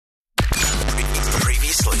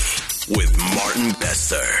with Martin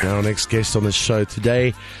Bester. Our next guest on the show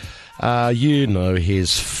today, you know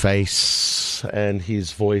his face and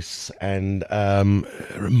his voice and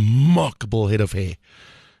remarkable head of hair.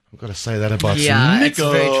 I've got to say that about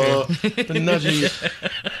Nico Panagio.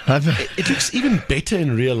 It looks even better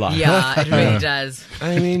in real life. Yeah, it really does.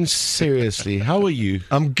 I mean, seriously, how are you?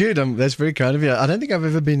 I'm good. That's very kind of you. I don't think I've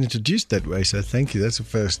ever been introduced that way, so thank you. That's a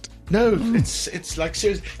first. No, it's like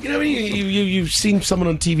serious. You know, when you've seen someone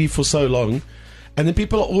on TV for so long, and then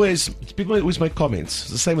people always make comments.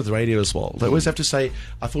 It's the same with radio as well. They always have to say,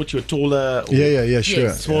 "I thought you were taller." Or Yeah, sure.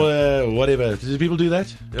 Smaller, or whatever. Do people do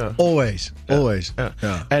that? Yeah. Always.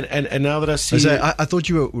 Yeah. And now that I see, I thought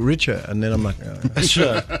you were richer, and then I'm like,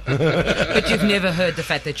 sure. But you've never heard the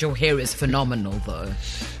fact that your hair is phenomenal, though.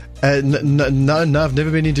 No, I've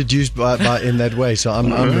never been introduced by in that way. So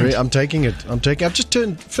I'm taking it. I've just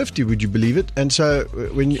turned 50. Would you believe it? And so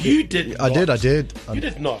when you did, I did. You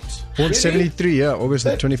did not. Born Really? 73, yeah, August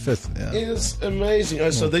the 25th. Yeah. It is amazing. Oh,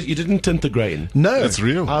 so you didn't tint the grain? No, that's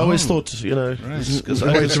real. I always thought,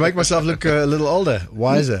 to make myself look a little older,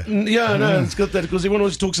 wiser. Yeah, no, it's good that because everyone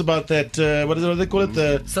always talks about that. What do they call it?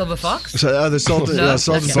 The Silver fox? So the salt,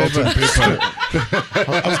 salt and pepper.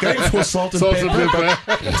 I was going for salt and pepper.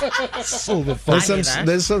 Silver fox.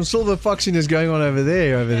 There's some silver foxiness going on over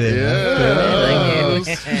there.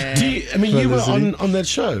 You were on that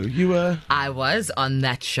show. You were. I was on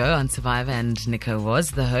that show on Survivor, and Nico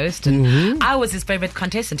was the host, and I was his favorite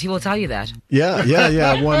contestant. He will tell you that. Yeah,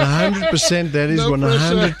 100%. That is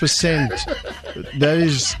 100%. That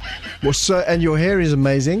is. Well, so, and your hair is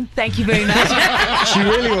amazing. Thank you very much. She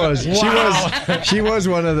really was. Wow. She was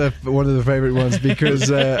one of the favorite ones because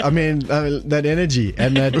that energy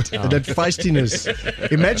and that feistiness.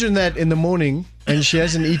 Imagine that in the morning and she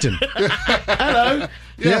hasn't eaten. Hello.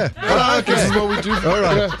 Yeah. Oh, okay. This is what we do. All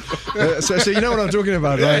right. So you know what I'm talking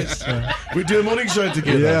about, Yes. right? We do a morning show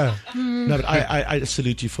together. Yeah. No, but I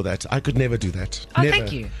salute you for that. I could never do that. Oh, Never.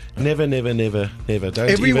 thank you. Never. Don't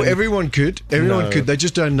Everyone could. Everyone No. could. They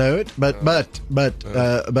just don't know it. But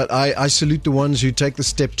I salute the ones who take the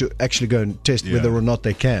step to actually go and test whether or not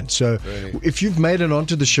they can. So if you've made it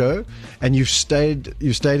onto the show and you've stayed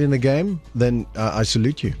in the game, then I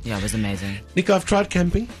salute you. Yeah, it was amazing. Nico, I've tried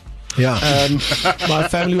camping. Yeah. My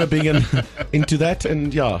family were big into that,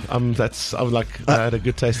 and I had a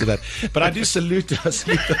good taste of that. But I do salute the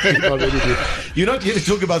people. I really do. You're not here to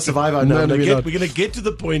talk about Survivor now. No, We're going to get to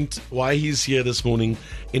the point why he's here this morning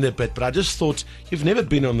in a bit. But I just thought you've never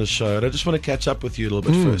been on the show, and I just want to catch up with you a little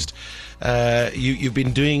bit first. You've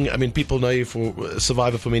been doing. I mean, people know you for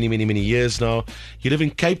Survivor for many, many, many years now. You live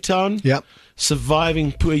in Cape Town. Yep.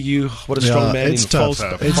 Surviving, poor you. What a strong man. It's tough.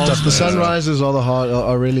 It's tough. The sunrises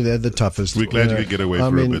are really they're the toughest. We're glad you could get away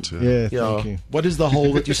for a bit. Yeah, thank you. What is the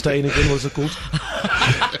hole that you stay in again? What's it called?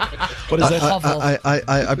 What is that?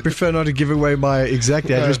 I prefer not to give away my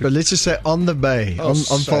exact address, but let's just say on the bay, on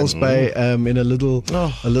False Bay, in a little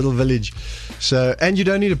village. So, and you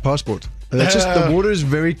don't need a passport. That's just the water is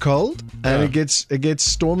very cold and it gets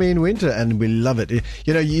stormy in winter, and we love it. You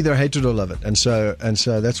either hate it or love it, and so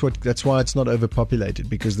that's why it's not overpopulated,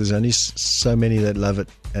 because there's only so many that love it.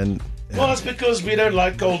 And well, it's because we don't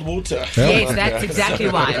like cold water. Yes, that's exactly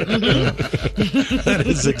why. That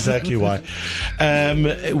is exactly why.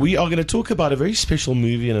 We are going to talk about a very special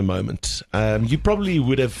movie in a moment. You probably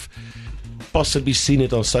would have possibly seen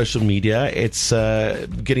it on social media. It's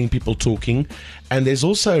getting people talking. And there's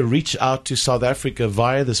also a reach out to South Africa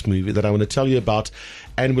via this movie that I want to tell you about.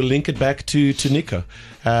 And we'll link it back to Nico,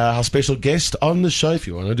 our special guest on the show. If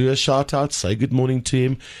you want to do a shout out, say good morning to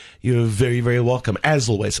him, you're very, very welcome. As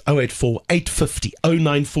always, 084 850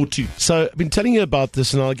 0942. So I've been telling you about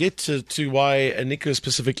this, and I'll get to why Nico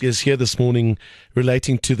specifically is here this morning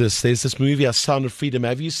relating to this. There's this movie, A Sound of Freedom.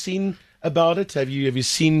 Have you seen about it? Have you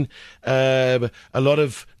seen a lot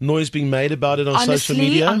of noise being made about it on social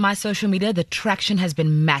media? On my social media, the traction has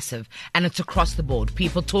been massive, and it's across the board.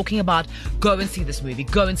 People talking about, go and see this movie,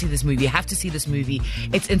 you have to see this movie,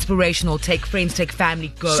 it's inspirational, take friends, take family,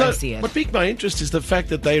 go and see it. What piqued my interest is the fact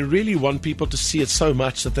that they really want people to see it so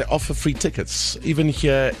much that they offer free tickets, even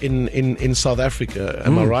here in South Africa.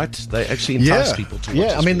 Am I right? They actually entice people to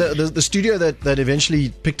watch I mean, movie. the studio that eventually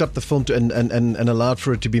picked up the film and allowed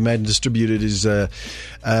for it to be made and distributed distributed is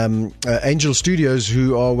Angel Studios,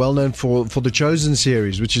 who are well known for the Chosen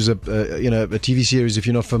series, which is a TV series, if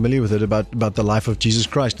you're not familiar with it, about the life of Jesus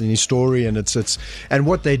Christ and his story. And and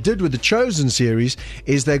what they did with the Chosen series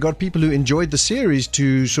is they got people who enjoyed the series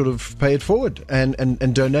to sort of pay it forward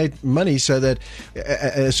and donate money, so that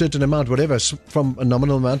a certain amount, whatever, from a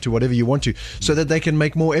nominal amount to whatever you want to, so that they can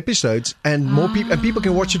make more episodes and more people, and people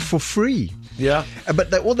can watch it for free. Yeah.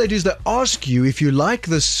 But all they do is they ask you, if you like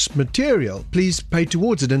this material, please pay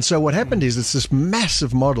towards it. And so what happened is it's this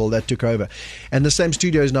massive model that took over. And the same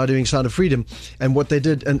studio is now doing Sound of Freedom. And what they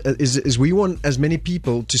did is we want as many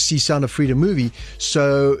people to see Sound of Freedom movie.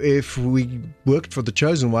 So if we worked for The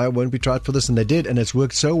Chosen, why won't we try it for this? And they did. And it's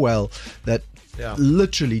worked so well that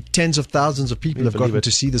literally tens of thousands of people have gotten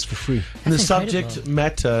to see this for free. And the subject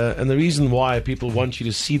matter and the reason why people want you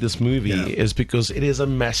to see this movie is because it is a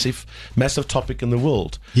massive topic in the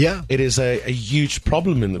world. Yeah. It is a huge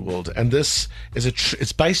problem in the world. And this is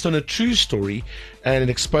it's based on a true story, and it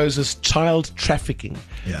exposes child trafficking.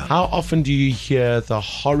 Yeah. How often do you hear the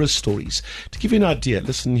horror stories? To give you an idea,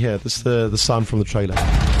 listen here. This is the sound from the trailer.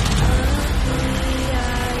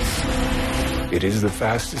 It is the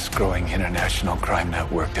fastest growing international crime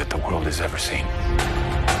network that the world has ever seen.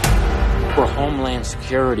 For Homeland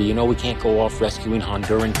Security, we can't go off rescuing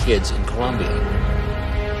Honduran kids in Colombia.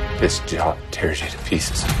 This job tears you to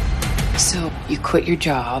pieces. So you quit your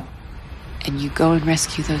job and you go and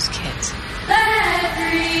rescue those kids.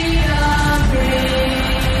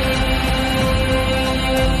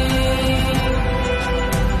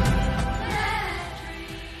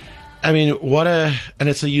 I mean, and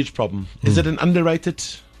it's a huge problem. Is it an underrated?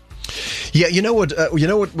 Yeah, you know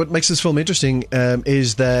what makes this film interesting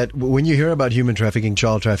is that when you hear about human trafficking,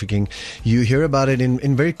 child trafficking, you hear about it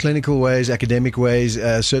in very clinical ways, academic ways,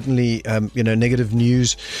 certainly negative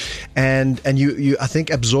news, and you I think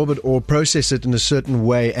absorb it or process it in a certain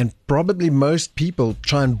way, and probably most people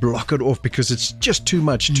try and block it off because it's just too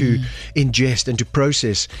much to ingest and to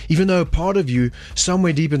process. Even though part of you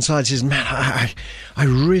somewhere deep inside says, "Man, I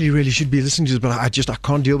really should be listening to this, but I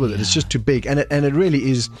can't deal with it. It's just too big," and it really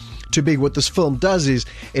is too big. What this film does is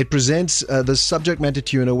it presents the subject matter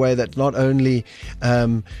to you in a way that not only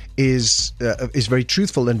is very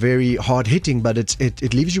truthful and very hard hitting, but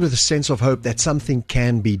it leaves you with a sense of hope that something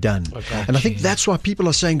can be done. Okay. And I think that's why people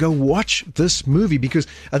are saying go watch this movie, because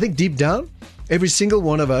I think deep down, every single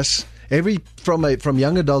one of us, from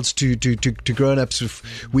young adults to grown-ups,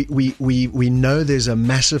 we know there's a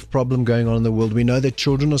massive problem going on in the world. We know that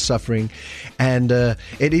children are suffering, and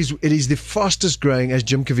it is the fastest growing, as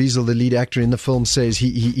Jim Caviezel, the lead actor in the film, says.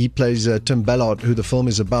 He plays Tim Ballard, who the film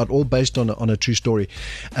is about, all based on a true story.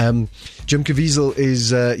 Jim Caviezel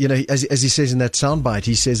is, as he says in that soundbite,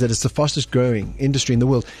 he says that it's the fastest growing industry in the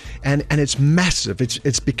world, and it's massive.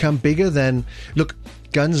 It's become bigger than, look,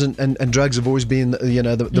 guns and drugs have always been,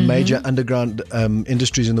 the major underground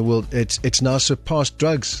industries in the world. It's now surpassed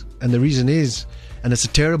drugs, and the reason is, and it's a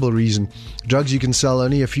terrible reason, drugs you can sell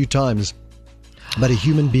only a few times, but a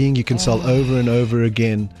human being you can sell over and over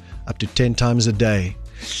again, up to 10 times a day.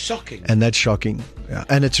 Shocking. And that's shocking. Yeah.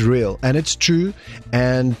 And it's real and it's true,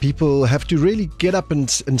 and people have to really get up and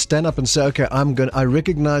stand up and say, okay, I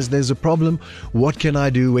recognize there's a problem. What can I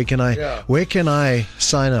do? Where can I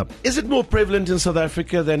sign up? Is it more prevalent in South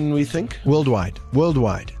Africa than we think? Worldwide.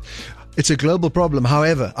 It's a global problem.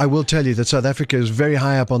 However, I will tell you that South Africa is very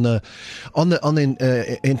high up on the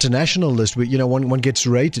international list. One gets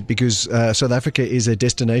rated because South Africa is a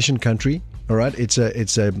destination country. All right, it's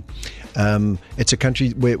a country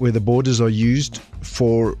where the borders are used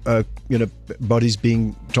for bodies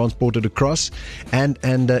being transported across, and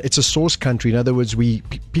it's a source country. In other words,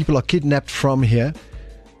 people are kidnapped from here.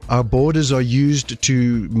 Our borders are used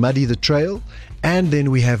to muddy the trail, and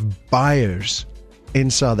then we have buyers in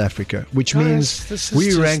South Africa, which means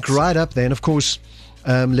we rank right up there. And of course,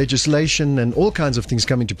 legislation and all kinds of things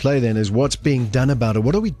come into play then is what's being done about it.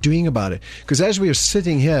 What are we doing about it? Because as we are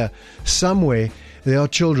sitting here, somewhere there are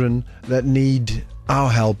children that need our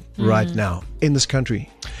help right now in this country.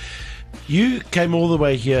 You came all the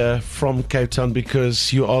way here from Cape Town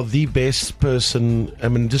because you are the best person. I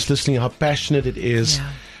mean, just listening how passionate it is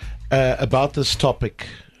about this topic.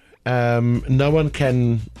 No one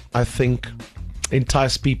can, I think,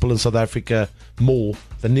 entice people in South Africa more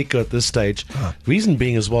than Nico at this stage. Reason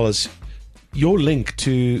being as well as your link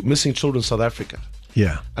to missing children in South Africa.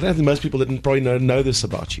 Yeah. I don't think most people didn't probably know this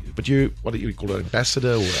about you, but what do you call an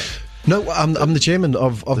ambassador or No, I'm the chairman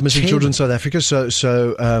of Missing Children South Africa.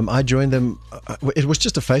 So I joined them. It was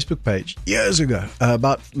just a Facebook page years ago,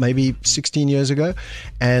 about maybe 16 years ago,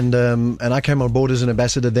 and I came on board as an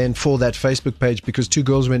ambassador then for that Facebook page because 2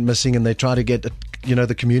 girls went missing, and they tried to get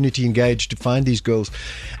the community engaged to find these girls,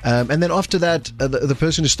 and then after that, the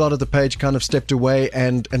person who started the page kind of stepped away,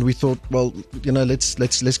 and we thought, well,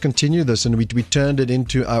 let's continue this, and we turned it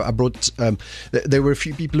into. I brought. There were a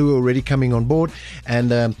few people who were already coming on board,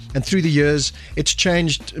 and through the years, it's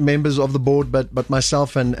changed members of the board, but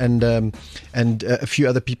myself and a few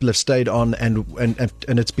other people have stayed on, and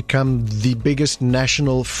it's become the biggest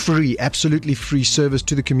national absolutely free service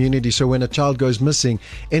to the community. So when a child goes missing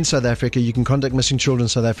in South Africa, you can contact Missing Children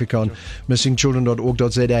South Africa on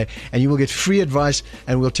missingchildren.org.za, and you will get free advice,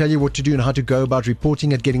 and we'll tell you what to do and how to go about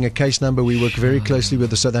reporting it, getting a case number. We work very closely with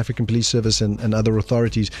the South African Police Service and other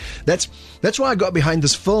authorities. That's why I got behind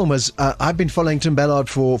this film. As I've been following Tim Ballard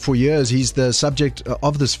for years. He's the subject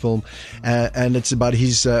of this film, and it's about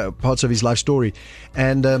his parts of his life story,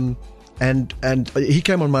 and he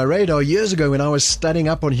came on my radar years ago when I was studying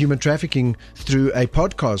up on human trafficking through a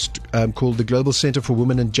podcast called the Global Center for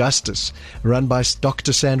Women and Justice, run by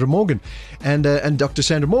Dr. Sandra Morgan, and Dr.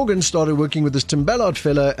 Sandra Morgan started working with this Tim Ballard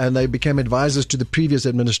fella, and they became advisors to the previous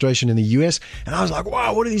administration in the US. And I was like,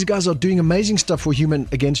 wow, what are these guys are doing amazing stuff for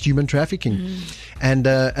against human trafficking. And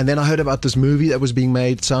then I heard about this movie that was being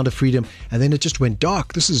made, Sound of Freedom, and then it just went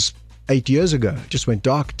dark. This is 8 years ago. It just went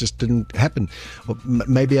dark. Just didn't happen. Or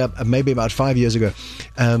maybe about 5 years ago.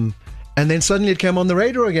 And then suddenly it came on the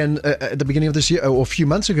radar again at the beginning of this year, or a few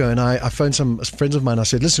months ago, and I phoned some friends of mine. I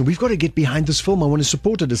said, listen, we've got to get behind this film. I want to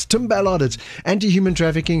support it. It's Tim Ballard. It's anti-human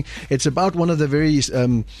trafficking. It's about one of the very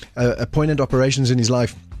poignant operations in his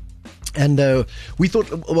life. And we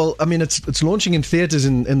thought, well, I mean, it's launching in theaters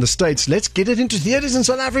in the States. Let's get it into theaters in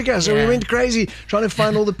South Africa. So we went crazy trying to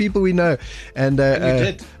find all the people we know. And you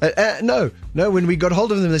did? No. When we got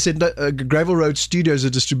hold of them, they said Gravel Road Studios, the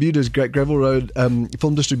distributors, Gravel Road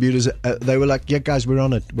film distributors. They were like, yeah, guys, we're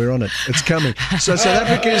on it. It's coming. So South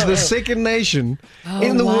Africa is the second nation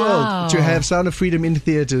in the world to have Sound of Freedom in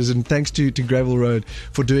theaters. And thanks to Gravel Road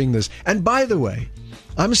for doing this. And by the way,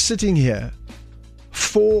 I'm sitting here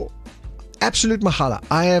for absolute mahala.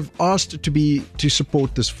 I have asked to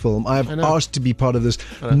support this film. I have asked to be part of this.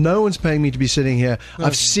 No one's paying me to be sitting here.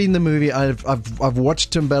 I've seen the movie. I've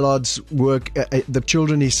watched Tim Ballard's work, the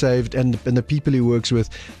children he saved, and the people he works with.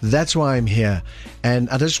 That's why I'm here, and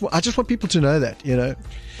I just want people to know that,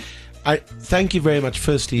 I thank you very much,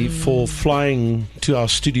 firstly, for flying to our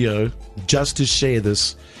studio just to share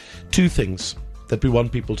this. 2 things that we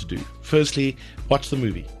want people to do. Firstly, watch the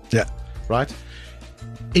movie. Yeah. Right?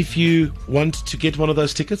 If you want to get one of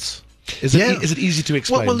those tickets, is it easy to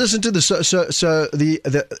explain? Well, listen to this. So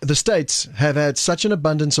the States have had such an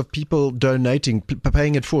abundance of people donating,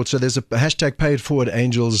 paying it forward. So there's a hashtag Pay It Forward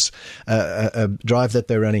Angels drive that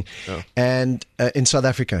they're running. Oh. And in South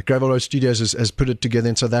Africa, Gravel Road Studios has put it together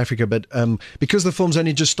in South Africa. But because the film's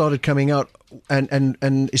only just started coming out,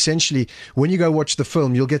 and essentially when you go watch the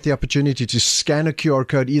film, you'll get the opportunity to scan a QR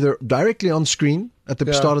code either directly on screen at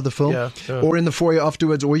the start of the film, or in the foyer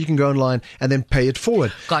afterwards, or you can go online and then pay it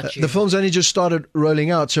forward. Got you. The film's only just started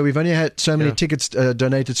rolling out, so we've only had so many tickets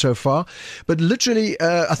donated so far. But literally,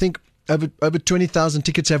 I think over 20,000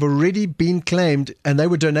 tickets have already been claimed, and they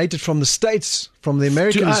were donated from the States, from the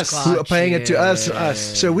Americans who are paying it to us.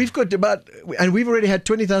 So we've got and we've already had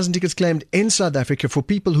 20,000 tickets claimed in South Africa for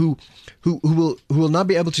people who will now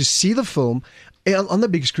be able to see the film on the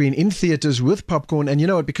big screen in theaters with popcorn. And you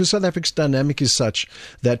know what, because South Africa's dynamic is such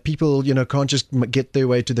that people can't just get their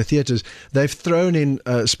way to the theaters, they've thrown in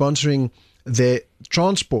sponsoring their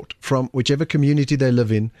transport from whichever community they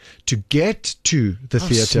live in to get to the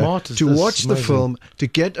theater, to watch the film, to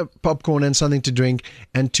get a popcorn and something to drink,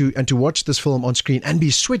 and to watch this film on screen and be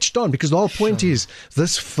switched on, because the whole point is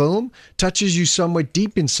this film touches you somewhere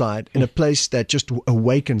deep inside in a place that just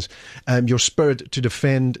awakens your spirit to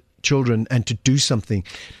defend children and to do something.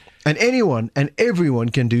 And anyone and everyone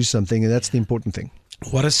can do something, and that's the important thing.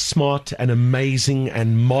 What a smart and amazing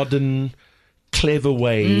and modern, clever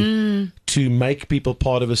way to make people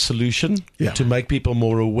part of a solution, to make people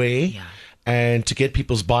more aware, and to get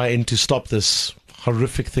people's buy-in to stop this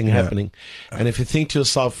horrific thing happening. And if you think to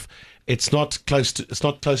yourself, it's not close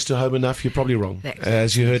to home enough, you're probably wrong,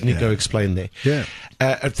 as you heard Nico explain there.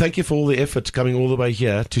 Thank you for all the effort coming all the way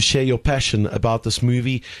here to share your passion about this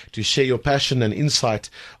movie, to share your passion and insight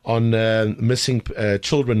on Missing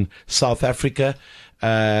Children South Africa.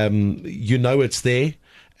 It's there.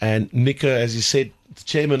 And Nico, as you said, the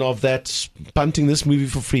chairman of that, punting this movie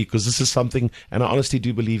for free, because this is something, and I honestly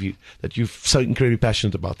do believe you, that you're so incredibly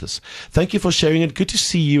passionate about this. Thank you for sharing it. Good to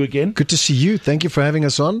see you again. Good to see you. Thank you for having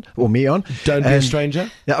us on, or me on. Don't be a stranger.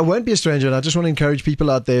 Yeah, I won't be a stranger, and I just want to encourage people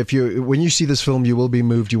out there, when you see this film, you will be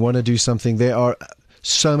moved. You want to do something. There are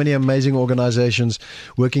so many amazing organizations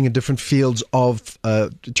working in different fields of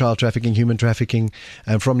child trafficking, human trafficking,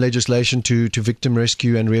 from legislation to victim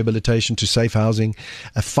rescue and rehabilitation to safe housing.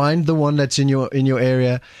 Find the one that's in your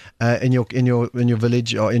area, in your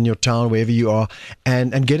village or in your town, wherever you are,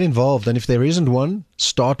 and get involved. And if there isn't one,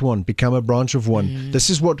 start one, become a branch of one. This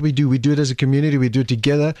is what we do. We do it as a community. We do it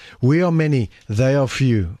together. We are many. They are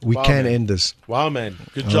few. We can end this. Wow, man.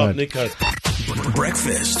 Good job, Nico.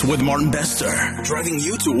 Breakfast with Martin Bester, driving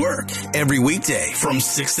you to work every weekday from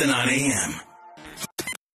 6 to 9 a.m.